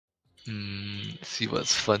See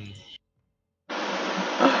what's fun.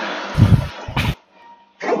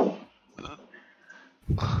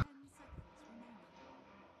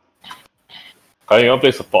 Kah Deng, you wanna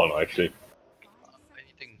play support no, actually?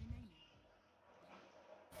 Anything.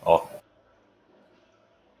 Oh.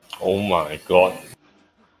 Oh my god.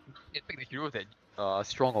 You pick the hero that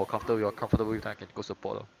strong or comfortable you're comfortable with, I can go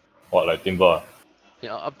support. What, like Timber?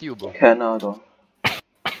 Yeah, up to you, bro. Can though.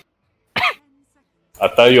 I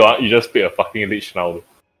tell you, you just pick a fucking Lich now.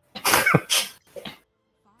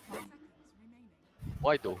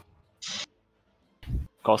 Why though?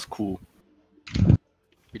 Cause cool.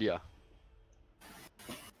 Really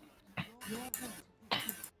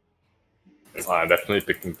I'm definitely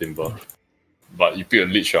picking Timber. But you pick a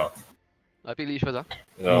Lich, I pick Lich first,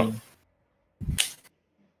 Yeah.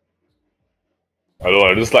 I don't know,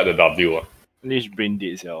 I just like the W. Lich brain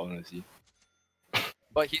dead, yeah, honestly.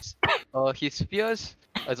 But his spears,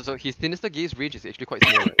 so his sinister gaze range is actually quite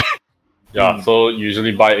small, right? Yeah, so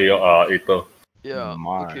usually buy Aether. Yeah, okay.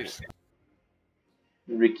 Mars.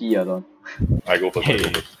 Riki though. I go first. I go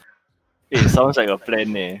Hey. first. It sounds like a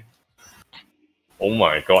plan, eh. Oh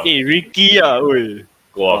my god. Hey, Riki, oi.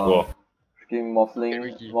 Go on, go on. Freaking Morphling.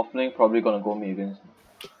 Riki. Morphling probably gonna go me against.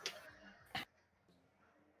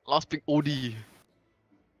 Last pick OD.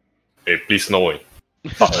 Hey, please no way.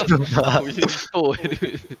 Oh,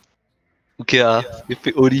 Okay, you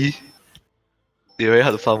pick OD. They're very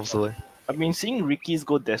hard to farm also. I've been seeing Ricky's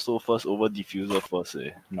go Deso first over Diffuser first,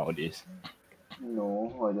 nowadays.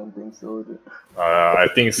 No, I don't think so. Dude. I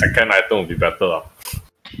think second item will be better.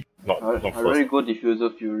 Not I first. already go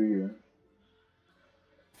Diffuser Fury.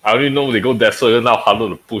 I only know they go Desert, then now harder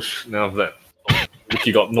to push. Then after that,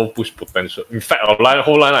 Riki got no push potential. In fact, our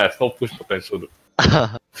whole line has no push potential. Dude.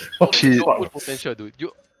 Shit. no good potential, dude.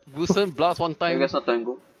 You Wilson blast one I time, guess not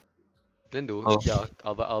Tango. then do. Oh. Yeah,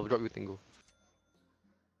 I'll drop you Tango.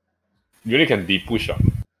 You only can de-push.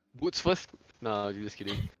 Boots first? Nah, you're just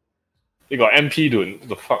kidding. They got MP, dude. What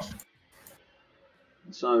the fuck?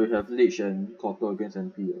 So we have Lich and Koto against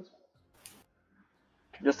NP.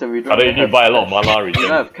 Just that we Kah don't Deng, you need to buy a lot of mana we don't regen.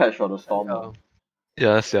 have catch for the storm.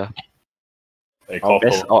 Yeah. Yeah. Hey, Our Koto.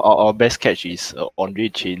 best, our best catch is Andre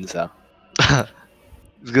Chains,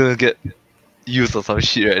 It's gonna get used or some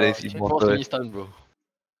shit, right? Then it's Frost immortal. mini stun, bro.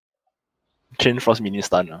 Chain Frost mini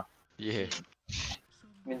stun, Yeah.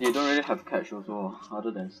 I mean, they don't really have catch also,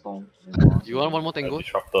 other than storm. You want one more Tango?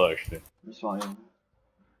 Disruptor, actually. That's fine.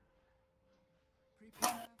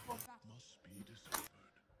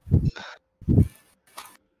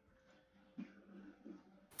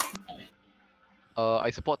 I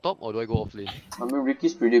support top or do I go off lane? I mean,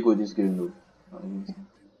 Riki's pretty good this game though.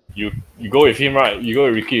 You go with him, right? You go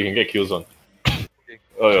with Riki, you can get kills on.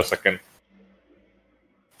 Oh, you're second.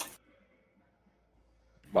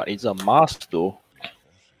 but it's a mask though.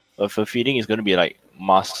 If a feeling is gonna be like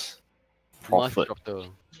mass Mass profit, disruptor.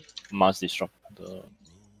 mass disruptor.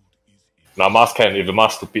 Nah, Mars can, if the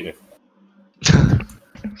Mars stupid.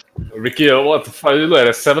 Riki, what the fuck? You look at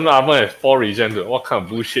the 7 armor and 4 regen, dude. What kind of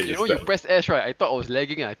bullshit You is know, you that? press S, right? I thought I was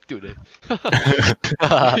lagging and I tilted.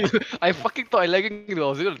 I fucking thought I lagging, dude. I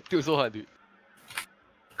was gonna tilt so hard, dude.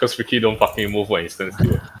 Because Riki don't fucking move when he stands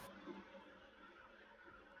still.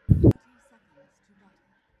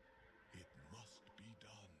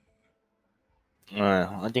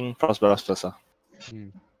 I think Frost Blast first. So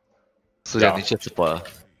Yeah. yeah, nature support.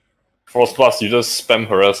 Frost Blast, you just spam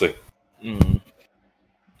harass it.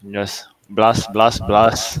 Just blast, blast,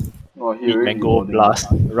 blast. Oh, he Eat already mango, rewarding. blast.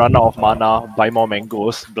 Run out of mana, buy more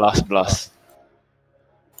mangoes, blast, blast.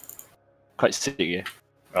 Quite sick, eh?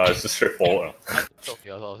 It's just straightforward.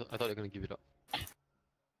 Okay, I thought they were gonna give it up.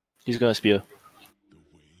 He's gonna spear.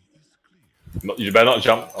 No, you better not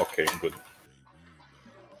jump. Okay, good.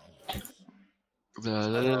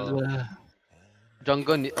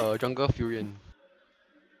 Jungle Furion.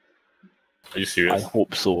 Are you I serious?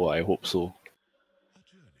 hope so, I hope so.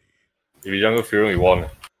 If you jungle Fury, you won.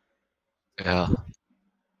 Yeah.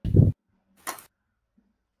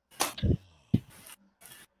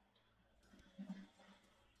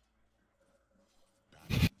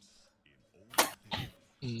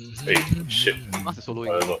 Hey, shit. Mass is I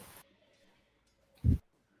soloing. don't know.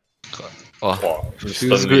 Oh, Wow, feels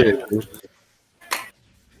instantly. great.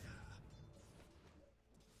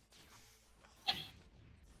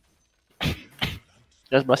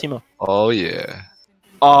 Just blast him. Oh yeah.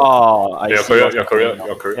 Oh, I Your see. career, what's your career, happening now.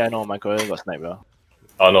 your career. Yeah, no, my career got sniped. Yeah.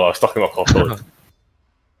 Oh no, I was talking about Koto.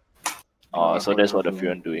 Oh, so that's what the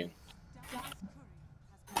Fury doing.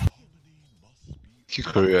 Keep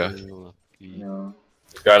career. Yeah.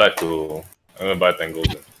 This guy like to. I'm gonna buy Tango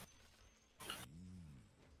then.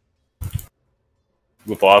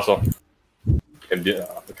 Good for us, oh.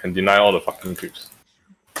 Can deny all the fucking creeps.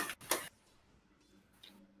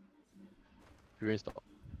 Green stop.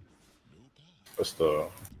 That's the.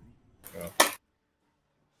 Yeah.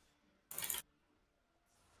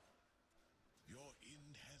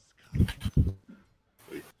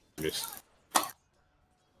 Wait, missed.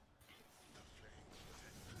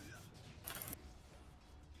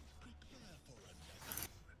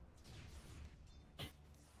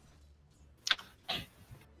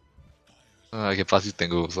 I can pass you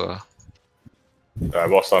Tango also. I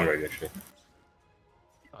bought some already actually.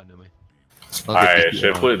 Ah, never mind. I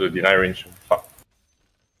should have put it to deny range. Fuck.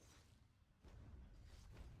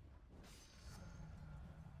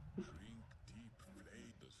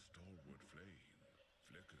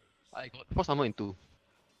 I got Frost Armor in 2.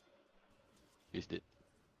 He's dead.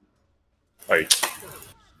 Right.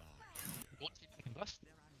 Don't see if I can blast.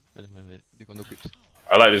 Wait, they got no creeps.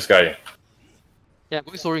 I like this guy. Yeah, I'm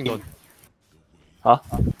going soaring, Don. Huh?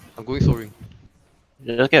 I'm going soaring.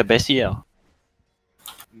 Just get a Bessie, yeah.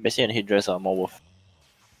 Bessie and headdress are more worth.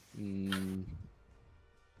 Mm,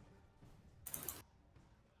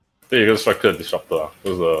 Hey, you can strike a disruptor.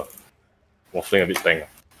 Because waffling a bit tank.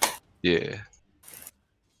 Yeah.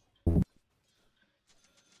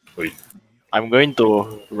 Wait. I'm going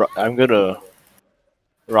to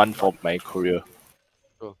run for my courier.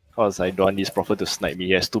 Sure. Cause I don't want this prophet to snipe me.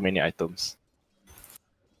 He has too many items.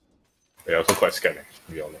 Yeah, I'm also quite scared,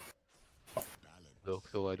 to be honest.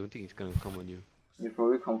 so I don't think it's gonna come on you. They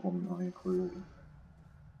probably come from my career.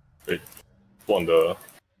 Wait. Put on the.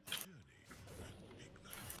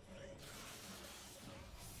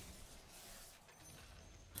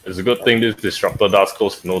 It's a good thing this disruptor does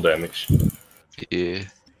close to no damage. Yeah.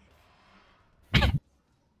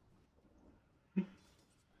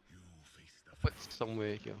 But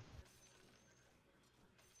somewhere here.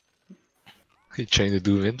 What you trying to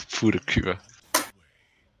do, man? Pull the creep, ah.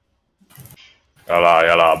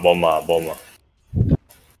 Yeah lah, bomb ah.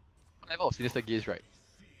 Level of Sinister Gaze, right?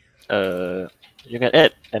 You can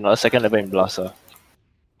add another second level in Blast. Okay.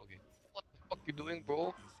 What the fuck you doing,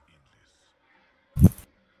 bro?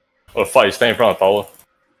 Oh fuck, he's standing in front of the tower.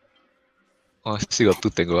 Oh, still got 2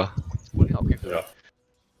 Tango, ah. Pulling out creeps. Yeah.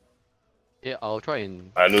 Yeah, I'll try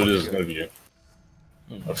and. I knew this was gonna be a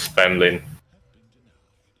spam lane.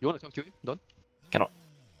 You wanna come kill him, Don? Cannot.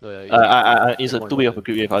 No, yeah, It's a 2-way of a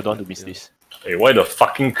creep wave. I don't want to miss this. Hey, why the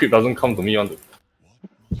fucking creep doesn't come to me on the.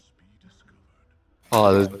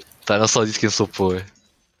 Oh, the dinosaur just came so poor, eh.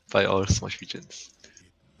 Buy all smash regions.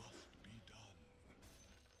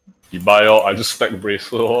 He buy all, I just stack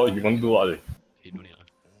bracelet, oh, you want to do what? Eh? Hey, don't need.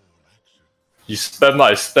 He spam,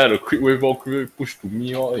 I spam a quick wave, all quick wave push to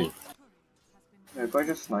me, oh, eh. Yeah, if I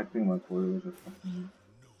just sniping my career is just fucking.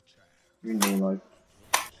 You know, life.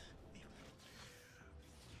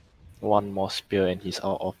 One more spear and he's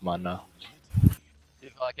out of mana.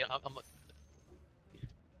 If I can, I'm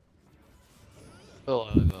oh,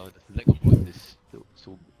 the lack of wood is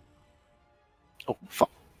so Oh fuck.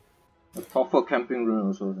 A tougher camping rune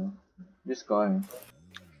also, though. This guy.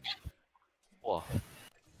 wow.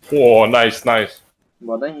 Oh, nice.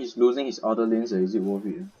 But then he's losing his other lanes, is it worth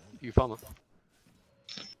it? You farm,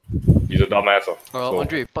 He's a dumbass, oh. So,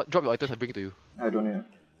 Andre, drop your items and bring it to you. I don't need it.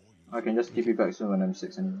 I can just TP back soon when I'm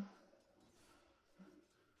 6 anyway.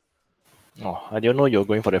 Oh, I didn't know you were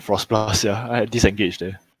going for the Frost Blast, yeah. I had disengaged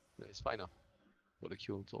there. Yeah, it's fine now. Got the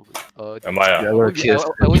kill, it's all good. am I? Yeah, I we're will cheers.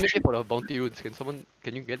 make it for the bounty runes.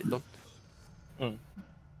 Can you get it done? I'm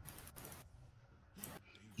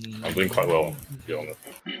doing quite well, to be honest.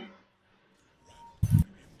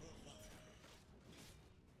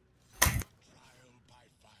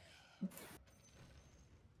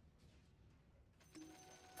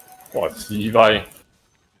 Wow, Levi.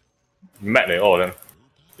 Mad eh, all of them.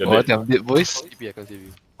 You're Oh, I dead. think I'm dead, boys. TP, I can save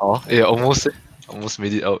you. Oh, yeah, almost, eh. Almost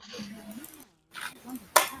made it out.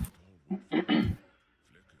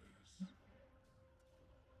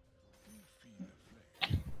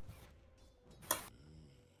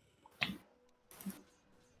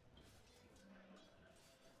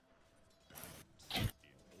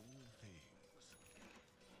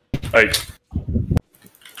 Hey.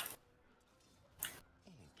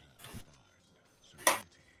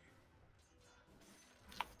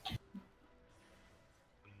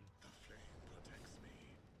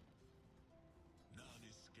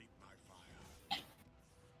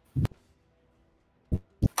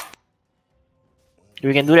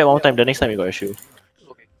 We can do that one more time the next time you got a shield.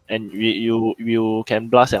 Okay. And you can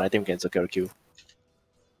blast and I think we can secure a kill.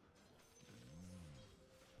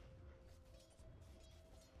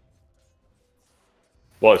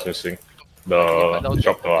 What is missing? The I'll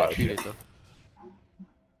disruptor, drop ah, 3 okay. later.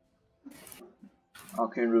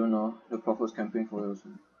 Arcane Rune, the Prophet's camping for you also.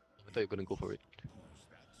 I thought you couldn't go for it.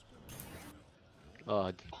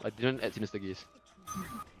 I didn't add Sinister Gaze.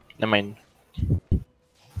 Never mind.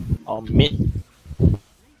 Mid.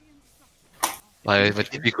 My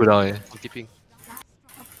TP cooldown. I'm tipping.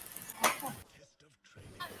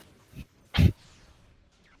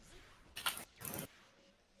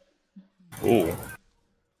 Oh.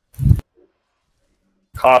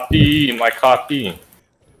 Copy, my copy.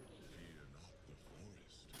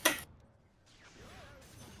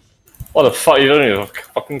 What the fuck? You don't need to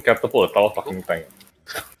fucking catapult a tower fucking thing.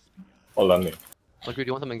 Hold on. Concrete, do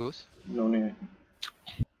you want some mangoes? No need.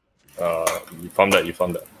 You found that, you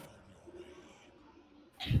found that.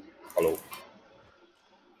 Hello.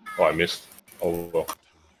 Oh, I missed. Oh, well.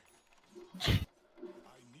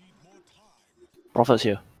 Prophet's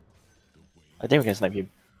here. I think we can snipe him.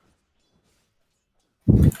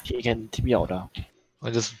 He can TP out now.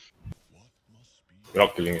 I just We're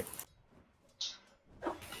not killing it.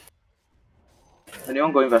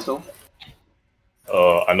 Anyone going Vessel?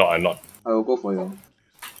 I'm not. I will go for you.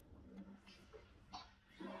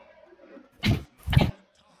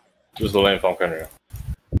 Just don't let him Falcon area.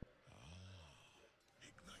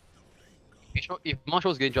 If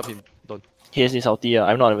Marshall's getting jump him, don't. He has his ulti,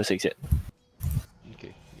 I'm not level 6 yet.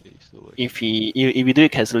 Okay, yeah, slower. If we do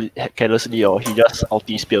it carelessly or he just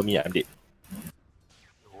ulti spear me, I'm dead.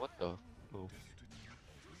 What the? Oh.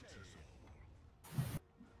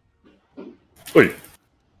 Oi!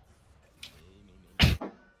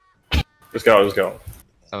 Let's go, let's go.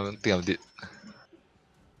 I don't think I'm dead.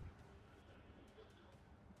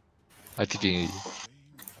 I TP already.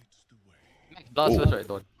 Max blast first, right,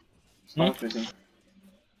 Don? Someone's missing.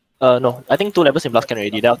 No, I think 2 levels in blast can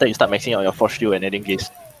already. Then after you start maxing out your frost shield and adding gaze.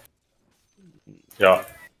 Yeah.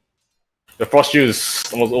 The Frost Shield is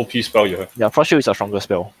the most OP spell you have. Yeah, frost shield is a stronger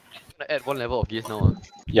spell. I'm gonna add one level of gaze now.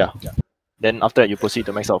 Yeah. Then after that you proceed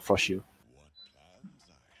to max out frost shield.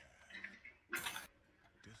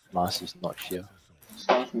 Mars is not here.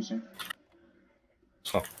 Someone's missing.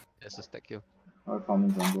 So, There's a stack here I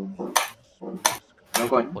found in jungle. I'm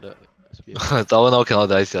going. for the spear. Tower now cannot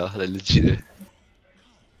die, sia. Like legit.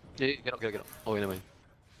 Yeah, get up. Oh, wait, never mind.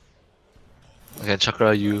 I can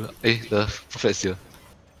chakra you. The prophet's here.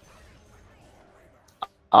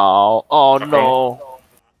 Oh no!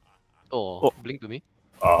 Oh, blink to me.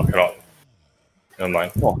 cannot. Never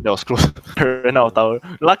mind. Oh, that was close. Ran out of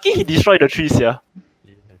tower. Lucky he destroyed the trees, yeah.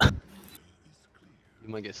 Yeah. You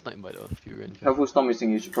might get sniped by the Fury. Helpful Storm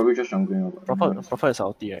missing, you should probably just jungling over. Prophet is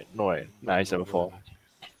ulti, right? No, right? Nice level 4.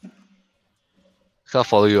 Can't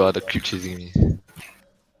follow you, the creep chasing me.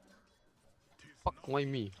 Fuck, why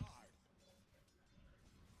me?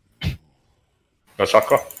 Your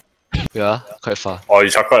chakra? Yeah, quite far. Oh, you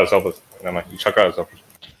chakra yourself first. Never mind, you chakra yourself first.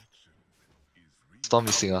 Storm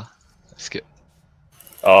missing, Skip.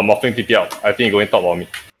 Morphling TP out. I think you're going top on me.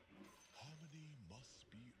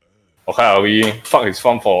 Okay, we fuck his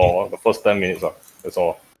farm for the first 10 minutes. That's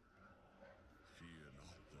all.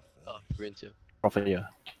 Fury's here. Prophet here.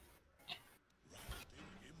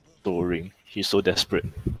 Ring. He's so desperate.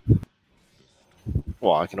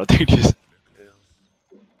 Wow, I cannot take this.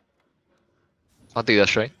 I'll take that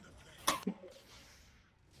shrine.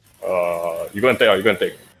 You go and take, you go and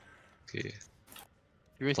take. Okay.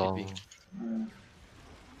 Fury's Storm. TP.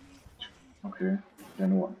 Okay,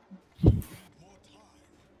 then what?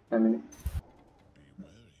 10 minutes.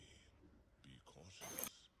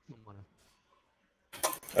 No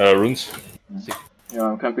mana. Runes. Yeah,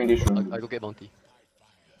 I'm camping this room. I go get bounty.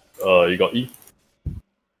 You got E.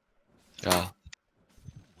 Yeah.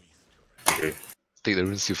 Okay. Take the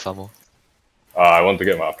runes you farm more. I want to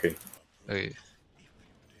get my arcane. Okay.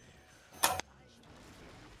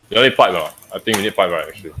 You need pipe, no? I think we need pipe, right?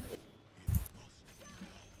 Actually.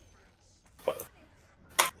 But,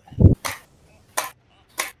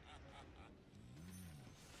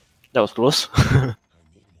 That was close.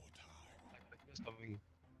 It's coming.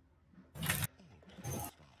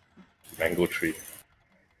 mango tree.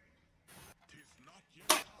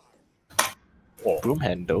 Oh, Broom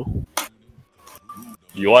handle.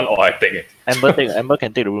 you want or I take it? Ember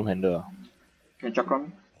can take the room handle. Can you chakra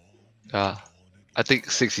me? Yeah. I take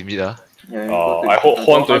 6 in mid, Yeah, I hold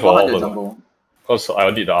on to it for a while first, jungle. because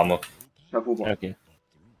I did the armor. Careful bot. Okay.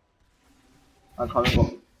 I'm coming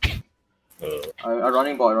bot. I'm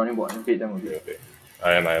running bot, and bait them a bit. Okay.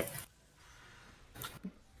 I am.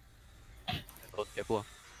 Oh, careful.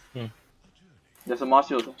 There's a Mars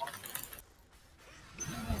here also.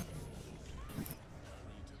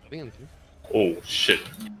 Oh shit.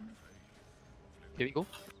 Here we go.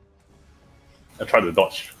 I tried to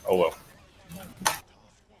dodge. Oh well.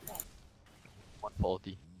 for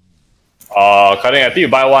ulti. Kah Deng, I think you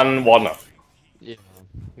buy one wand. Yeah,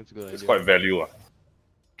 it's a good It's idea. quite value.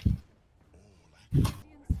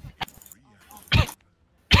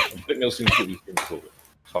 Black Nail seems good.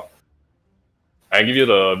 So, I give you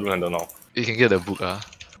the blue handle now. You can get the book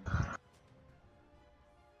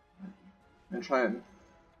And try it.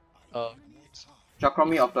 Uh, Chakra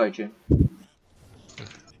me after I chain.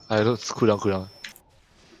 I don't cool down.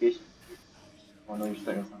 Okay. Oh no, you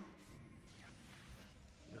stack yourself.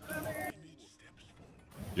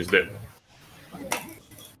 He's dead.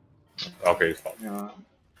 Okay, it's not. Yeah.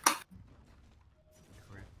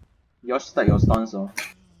 You stack your stuns though.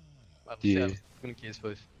 Yeah. I'm gonna case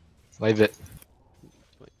first. My bad.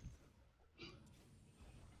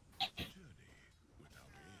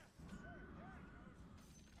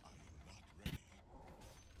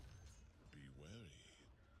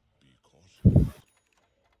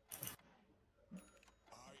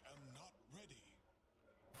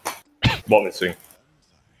 Bot missing.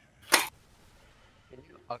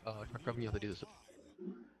 Chakra me after this.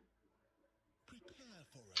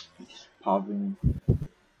 Paving.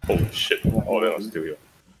 Holy shit. Oh, that was still here.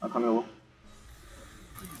 I'll come over.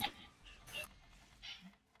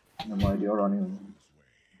 No more idea running.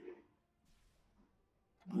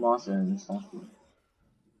 Mars and Sunspot.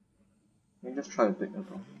 You just try to take the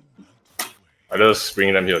top. I just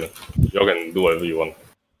bring them here. Y'all can do whatever you want.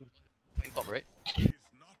 Playing top, right?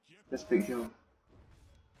 Just pick here.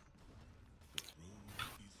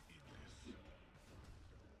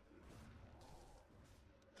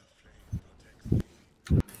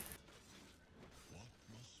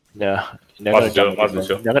 Yeah, Mars is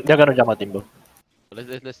here. they're gonna jump on Timber.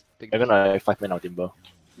 Let's take They're this. gonna 5-man out Timber.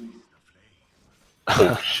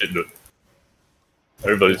 Oh shit, dude.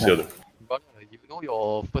 Everybody's here. Dude. But you know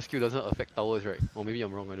your first skill doesn't affect towers, right? Or maybe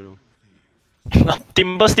I'm wrong, I don't know.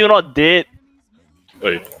 Timber still not dead.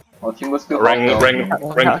 Wait, Oh, Timber still rank 2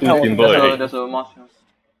 Timber. There's Eh? there's a Mars here.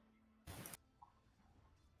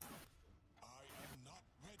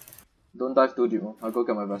 Don't dive too deep. I'll go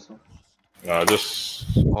get my vessel. Nah, just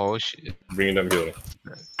Oh shit. bringing them here.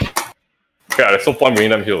 Okay, there's no point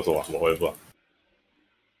bringing them here also. But whatever.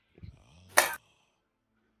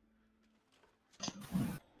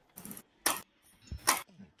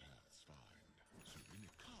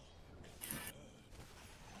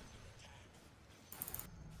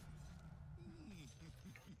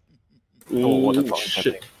 Oh, what the Ooh, fuck?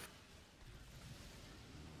 shit.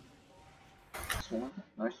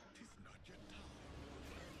 Nice.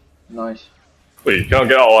 Nice. Wait, you cannot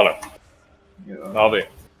get out one. Yeah. Nothing.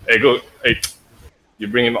 Hey, go. Hey, you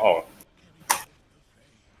bring him out.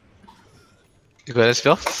 You got any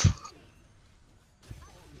spells?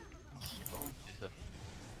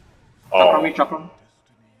 Chakra me, Oh, chakra.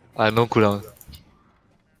 No cooldown.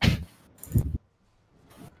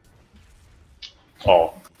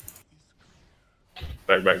 oh.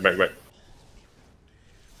 Back.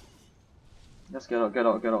 Just get out.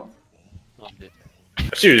 Okay.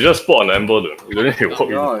 Actually, you just spot on the Ember, dude. You don't need to walk in.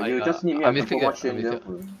 Yeah, you just need me. I can misclicked put one that, chain there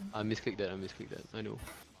for you. I misclicked that, I know.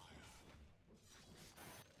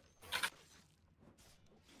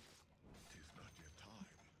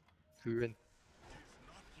 Kuren.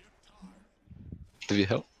 Do we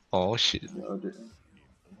help? Oh shit. Yeah, I did.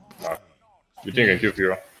 Nah. You think you can kill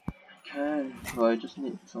Fira? Can, but I just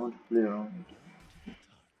need someone to play around.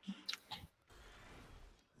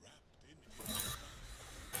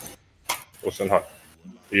 Ocean Heart.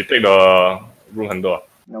 You take the room handle.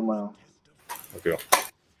 No more. Okay.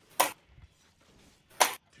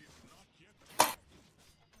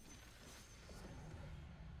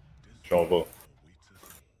 Shovel.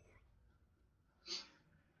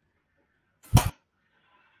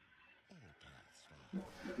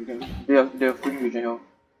 You can. They have free region here.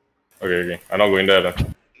 Okay. I'm not going there then.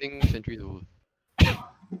 I think sentry to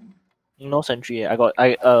No sentry.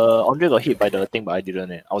 Andre got hit by the thing, but I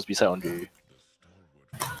didn't. I was beside Andre.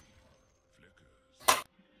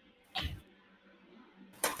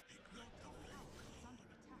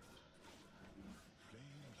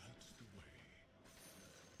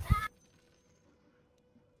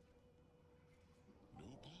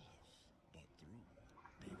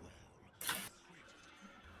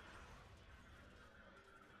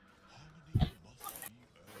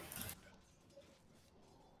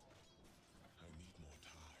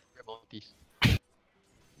 grab bounties.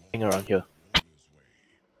 Hang around here.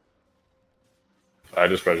 I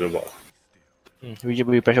just pressure ball.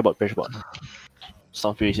 We pressure bot.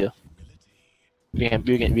 Sound furious here. We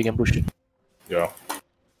can push. Yeah.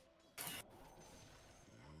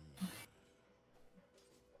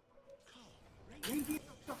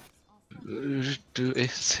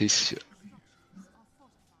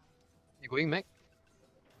 going, Mac?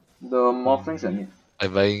 The Morphlings at mid.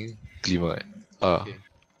 I'm buying Glimmer. Okay.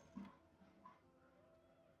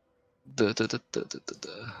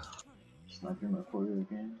 Sniping my Korea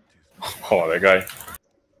again. Oh, that guy.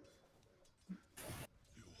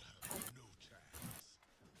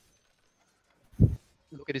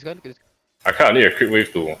 Look at this guy, look at this guy. I kinda need a quick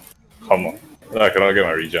wave to come up. Then I cannot get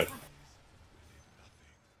my regen.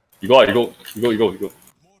 You go, you go, you go, you go, you go.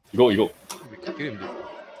 You go, you go. We can kill him, dude.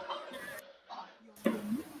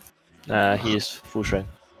 Nah, he is full strength.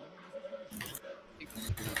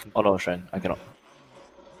 Oh no, strength. I cannot.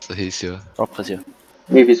 So he's here. Drop us here.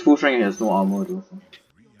 If he's full strength, he has no armor though. So.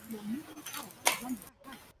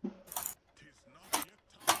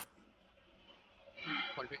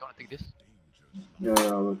 What do you wanna take this? Yeah,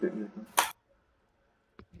 I will take this.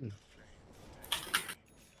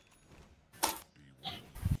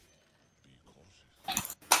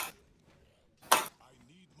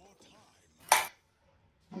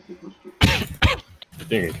 I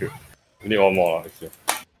think we kill. We need one more, actually.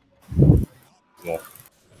 More.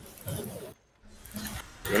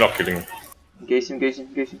 We're not killing him. Gaze him, gaze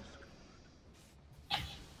him, gaze him.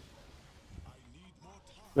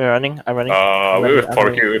 We're running. I'm running. Wait for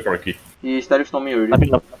Riki, wait for Riki. He static stormed me already. I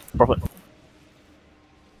picked up Prophet.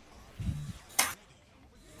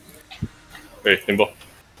 Wait, Timber.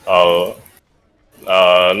 Not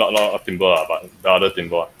a Timber, but the other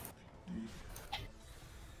Timber.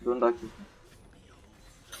 Don't die.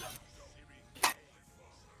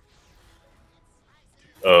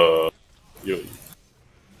 You.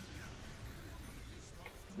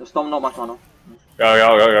 The storm not much mana.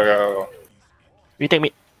 Yeah. We take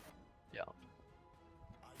mid. Yeah.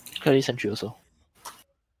 Clearly sentry also.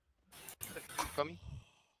 Coming.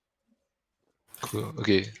 Cool.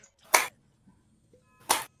 Okay.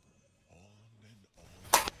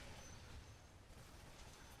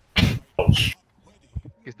 Ouch.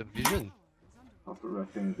 It's the vision. After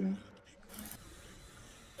wrapping again.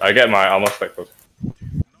 I get my armor stack first.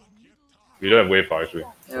 We don't have wave actually.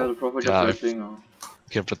 Yeah, the prophet Yeah, just wrapping now. You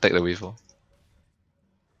can protect the wave.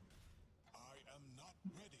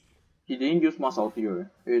 He didn't use mass ulti right?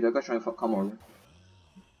 Hey, that guy trying to come over.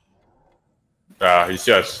 Yeah, he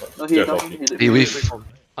still has. No, he Still has doesn't. ulti. Hey, wave.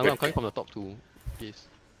 I'm coming from the top to base.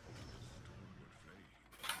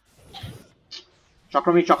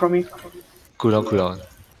 Chakra me. Cool down.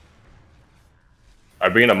 I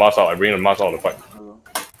bring the mask out. of the fight.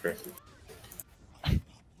 Okay.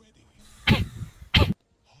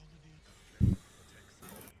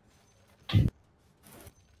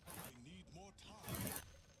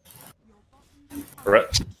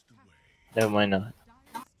 Correct. Never mind now.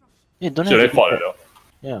 Yeah, don't Should have they to fought do it though?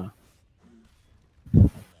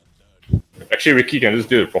 that. Yeah. Actually, Riki can just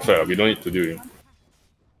deal with Prophet. We don't need to do it.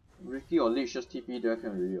 Riki or Lich just TP there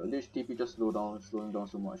can already. Lich TP just slowing down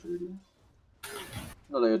so much already.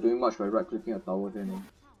 Not like you're doing much by right clicking a tower then.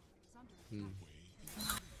 You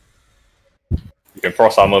can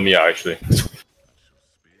cross armor me actually.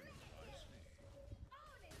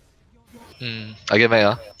 I get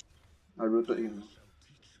back. I rooted him.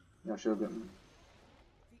 Yeah, sure, get me.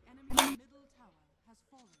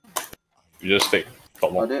 You just take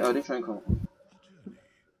top more. Are they trying to come?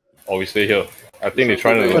 Or we stay here. I think they're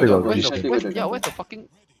trying What to. about Where's Lich? where's the fucking...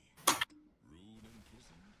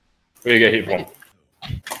 Where you get hit from?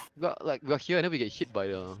 We're here and then we get hit by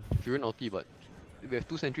the Fury ulti, but we have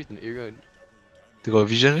 2 sentries in the area. And... They got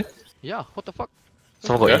vision? Eh? Yeah, what the fuck?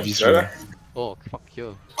 Someone got invisible. Oh, fuck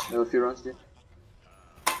here. There are a few runs there.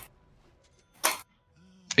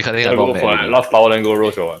 They can't think I I go got for mad. last tower then go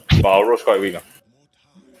Roche or what? But our Roche quite weak,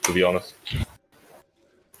 to be honest.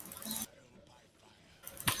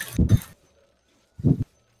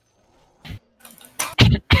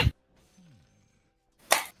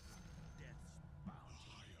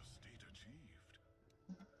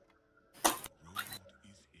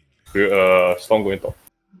 Storm going top.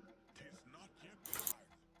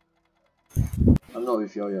 I'm not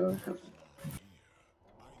with y'all, yeah.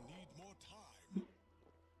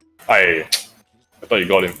 I thought you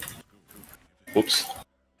got him. Oops.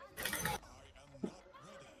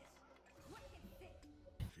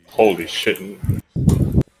 Holy shit.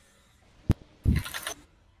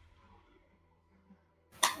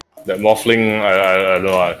 That Morphling, I don't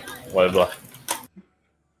know, whatever.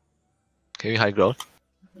 Can we high ground?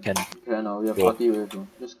 Can. Okay, now we have Go. party wave though.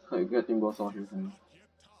 Just get Timbersaw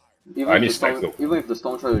here. I need stacks though. Even if the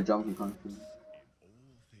storm try to jump, he can't kill.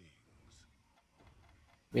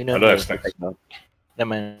 We I know don't have the snacks. attack now. Never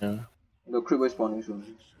mind. The creep is spawning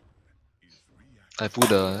soon. I pull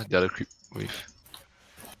the other creep wave.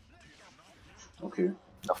 Okay.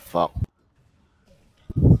 The fuck.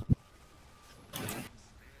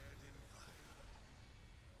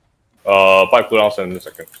 Bite cooldown 7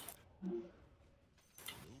 seconds.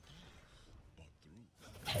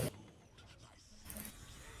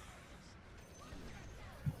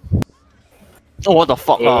 Oh, what the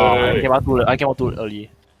fuck? I Wait. came out too early.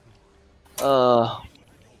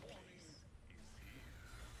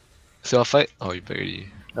 So I'll fight? Oh, you back already.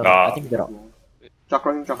 No, Nah. I think get out.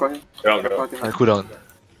 Chakra him, chakra him. Yeah, Chakra okay. him. I cool down.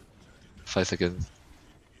 5 seconds.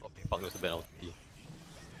 Okay, fuck, that's a bad ulti.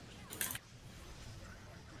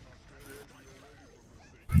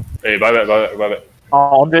 Hey, buy back.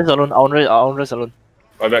 Andre's alone. Andre's alone.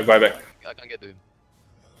 Buy back. I can't get to him.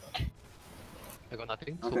 I got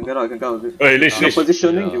nothing. I So can get out of it. Hey, Lich. The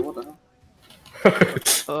positioning, Yeah. dude, what the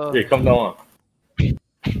hell? Hey, come down.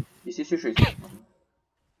 Is he straight?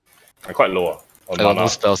 I'm quite low. On I got mana. no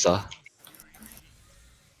spells.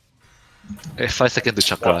 Hey, 5 seconds to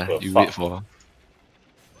chakra. What the You fuck? wait for.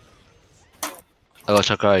 I got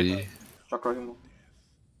chakra already. Chakra him.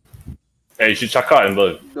 Hey, you should chakra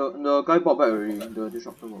Ember. The guy bought back already. The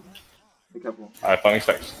disruptor bought back. Be careful. I have funny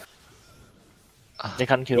stacks. They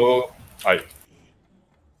can't kill. So,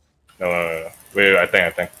 No. Wait, I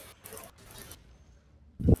think.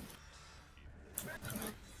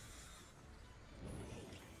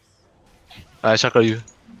 I chakra you.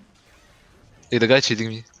 Hey, the guy cheating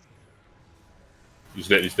me. He's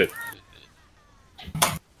dead.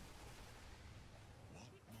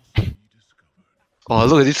 Oh,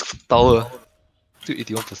 look at this tower. Still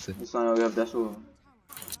 81%. This time we have Deso.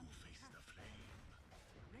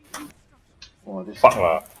 Oh, this Fuck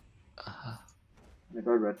lah. the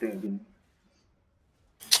guy ratting again.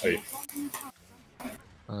 Hey,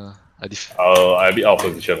 I I a bit out of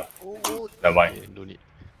position lah. Never mind. okay, don't need.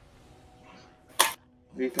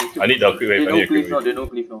 We can still I need the quick wave. They I know need a quick Glyph now, wave. they know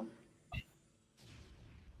Glyph now.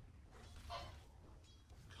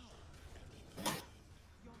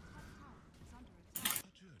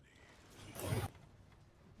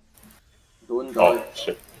 Don't die. Oh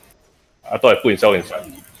shit! I thought I put himself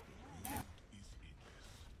inside.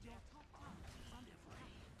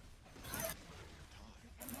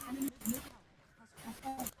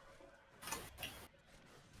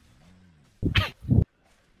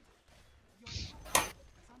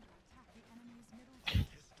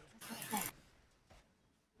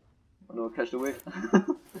 Oh no, catch the wave.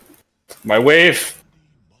 My wave.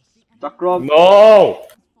 Chakra. No.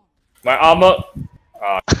 My armor.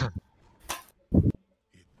 Ah.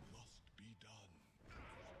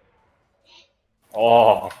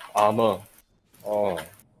 Oh, armor. Oh.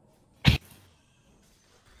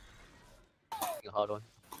 Hard one.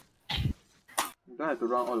 You don't have to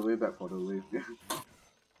run all the way back for the wave.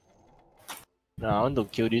 Nah, I want to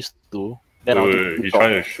kill these two. Then I want to Wait, TP he's top.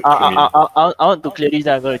 trying to shoot I me. want to clear this,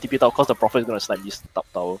 then I'm gonna TP top, cause the prophet is gonna snipe this top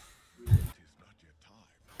tower.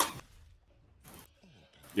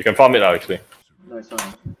 You can farm it lah, actually. Nice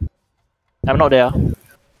one. I'm not there.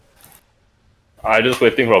 I just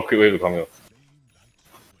waiting for a quick wave to come here.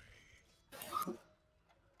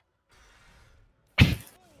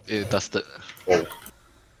 It dusted. Oh.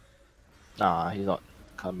 Nah, he's not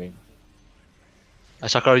coming. I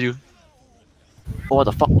chakra you. Oh, what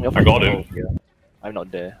the fuck? I got him. Yeah. I'm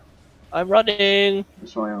not there. I'm running!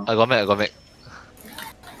 That's why. I got mech.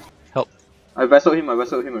 I vesseled him.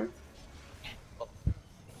 Right?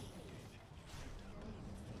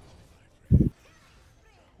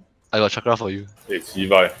 I got chakra for you. It's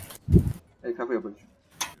Levi. Hey, careful your position.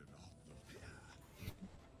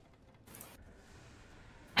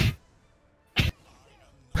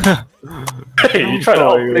 Hey, you tried to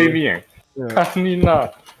outplay me.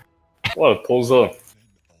 Kanina. What a poser.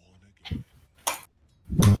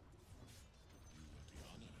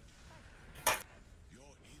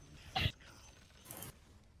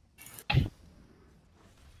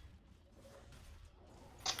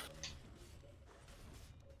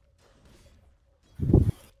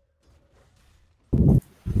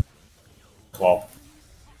 Wow.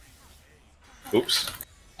 Oops.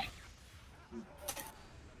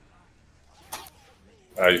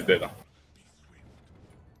 Ah, he's dead now.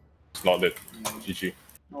 It's not dead. GG.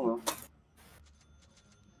 Oh well.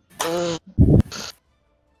 Oh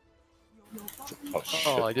Oh,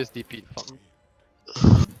 shit. I just DP'd.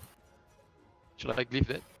 Fuck. Should I glyph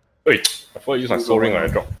that? Wait, I thought I used my soul ring when I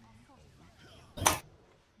dropped.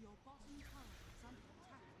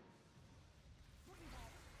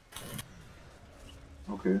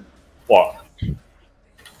 Okay. Wow.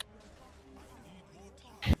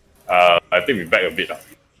 I think we back a bit.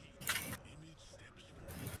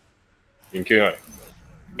 In King, right?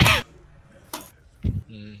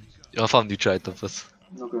 You want farm neutral item first.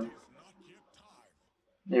 Okay.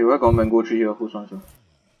 Hey, where got mango tree here? Who's answer?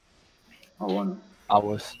 I want.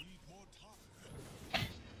 Hours.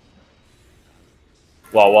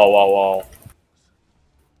 Wow.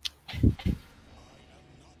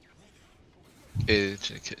 Hey,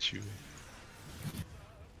 trying to catch you.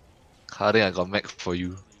 Kah Deng, I got mech for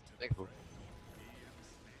you. Thanks, bro.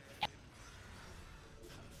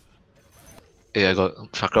 Hey, I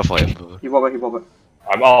got chakra for Ember. He bought back.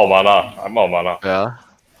 I'm out of mana. Yeah.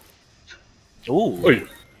 Ooh, Oi,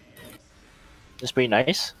 that's pretty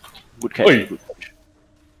nice. Good catch. Oi. Good catch.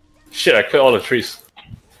 shit! I cleared all the trees.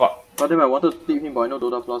 Fuck. But then I wanted to tip him, but I know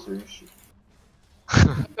Dota Plus already. Shit.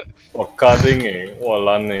 Oh, Kah Deng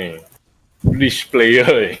walan Lich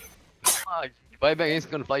player Ah, buy back is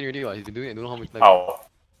gonna fly already. He's been doing it. I don't know how many times. Ow.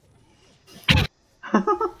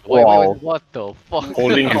 Wow. What the fuck?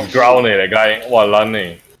 Holding his ground that guy.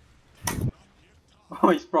 Walan Oh,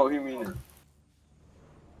 he's proud him in.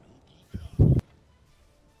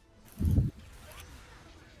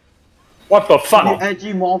 What the The fuck?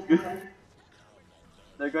 edgy morph, dude.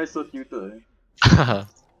 That guy's so tilted. Yeah,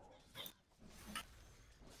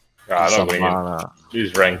 I'm not Some going in. mana.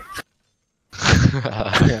 This is rank.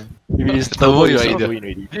 Maybe this Turbo you is are turbo idiot.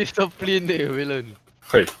 already. Discipline, Waylen.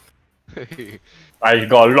 Wait, I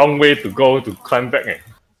got a long way to go to climb back.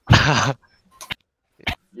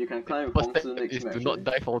 You can climb with First Kongsi step next is match. to not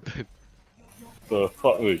die faulted. The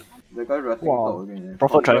fuck, wait. The guy rapping Wow. out again.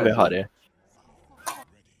 Prophet trying very Congrats, hard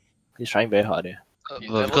He's trying very hard He's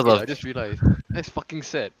But level because 8, I of just realized. That's fucking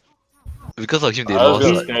sad. because of him they I was lost.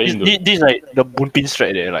 gonna Like, scare him, This dude. is like the Moonpin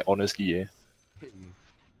strat like honestly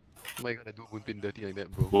Am I gonna do Moonpin dirty like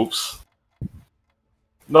that, bro? Oops.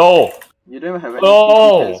 No! You don't even have any No!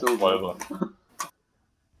 TP cancel, bro. Whatever.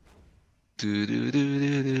 do.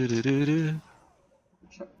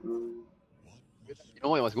 Check, bro. You know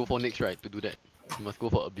what you must go for next, right? To do that, you must go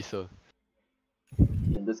for Abyssal.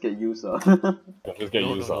 Can just get used, Just get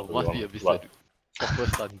used no, up. must be Abyssal. But Dude. Proper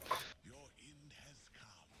stun.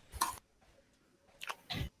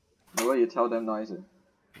 Why you tell them nice?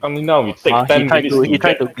 I mean, now we take he 10 tried minutes to he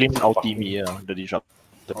tried get to blame ulti me the disrupt.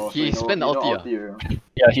 Oh, He you know- spent you know ulti, already,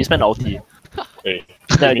 Yeah, he spent ulti. Hey,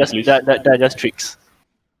 That just please. that just tricks.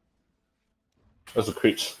 That's a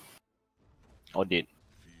crit. Or dead.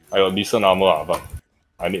 I got decent armor, but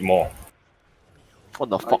I need more. What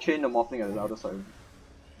the I fuck? chained the morphing at the other side.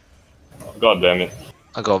 God damn it.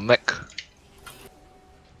 I got mech.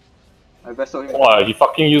 I vested him. Wow, he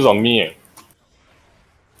fucking used on me.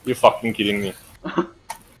 You fucking kidding me?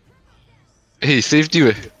 Hey, he saved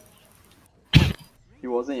you. He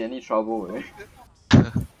wasn't in any trouble.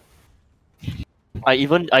 I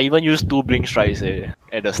even used 2 blink strikes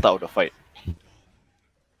at the start of the fight.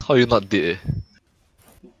 How you not dead?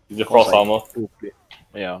 Is it frost Like, armor?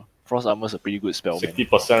 Yeah, frost armor is a pretty good spell, man.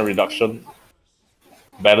 60% reduction.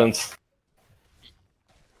 Balance.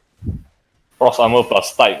 Frost armor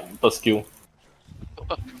plus type per skill.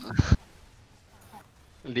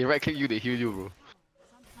 They right click you, they heal you, bro.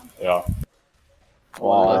 Yeah.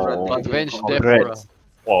 Wow. Advance death, bro. Congrats.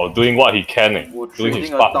 Wow, doing what he can. We're Doing his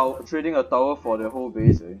trading part. trading a tower for the whole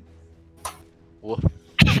base. Whoa.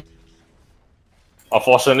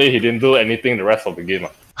 Unfortunately, he didn't do anything the rest of the game.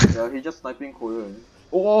 Yeah, he just sniping Korea.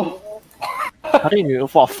 Oh! I think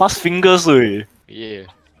for fast fingers, Yeah.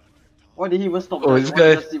 Why did he even stop Oh, that? this Why did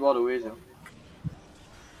he guy- just zip all the way?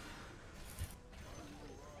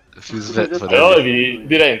 It feels bad for I don't know them. if he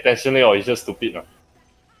did that intentionally or he's just stupid.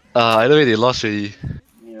 Either way they lost already.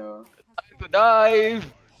 Yeah. To dive!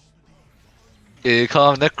 Hey,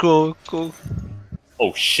 come Necro, go.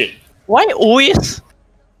 Oh shit. Why always?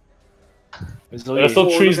 It's Yeah, so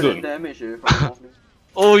Oh, trees, look at dude. the damage from the morphling.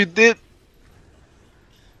 Oh, you did.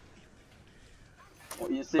 Oh,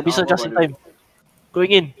 insane Abyssal armor, just by in the way. time.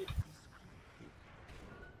 Going in.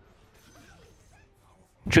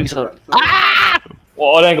 Tricks out.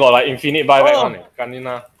 Oh, then got like infinite buyback one.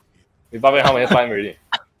 Kanina. We buyback how many times already?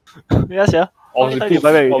 Yes, yeah. Or How many we times you push,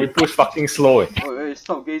 buy back or we already? push fucking slow. Oh, hey,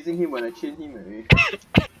 stop gazing him when I chain him.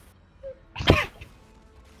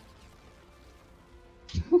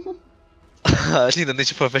 I think the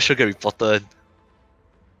nature professional get reported.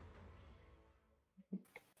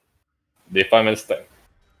 They 5-man stack.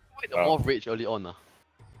 Why the morph rage early on?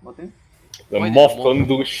 Nothing? The Why did morph the morph- couldn't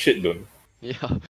do shit, dude. Yeah.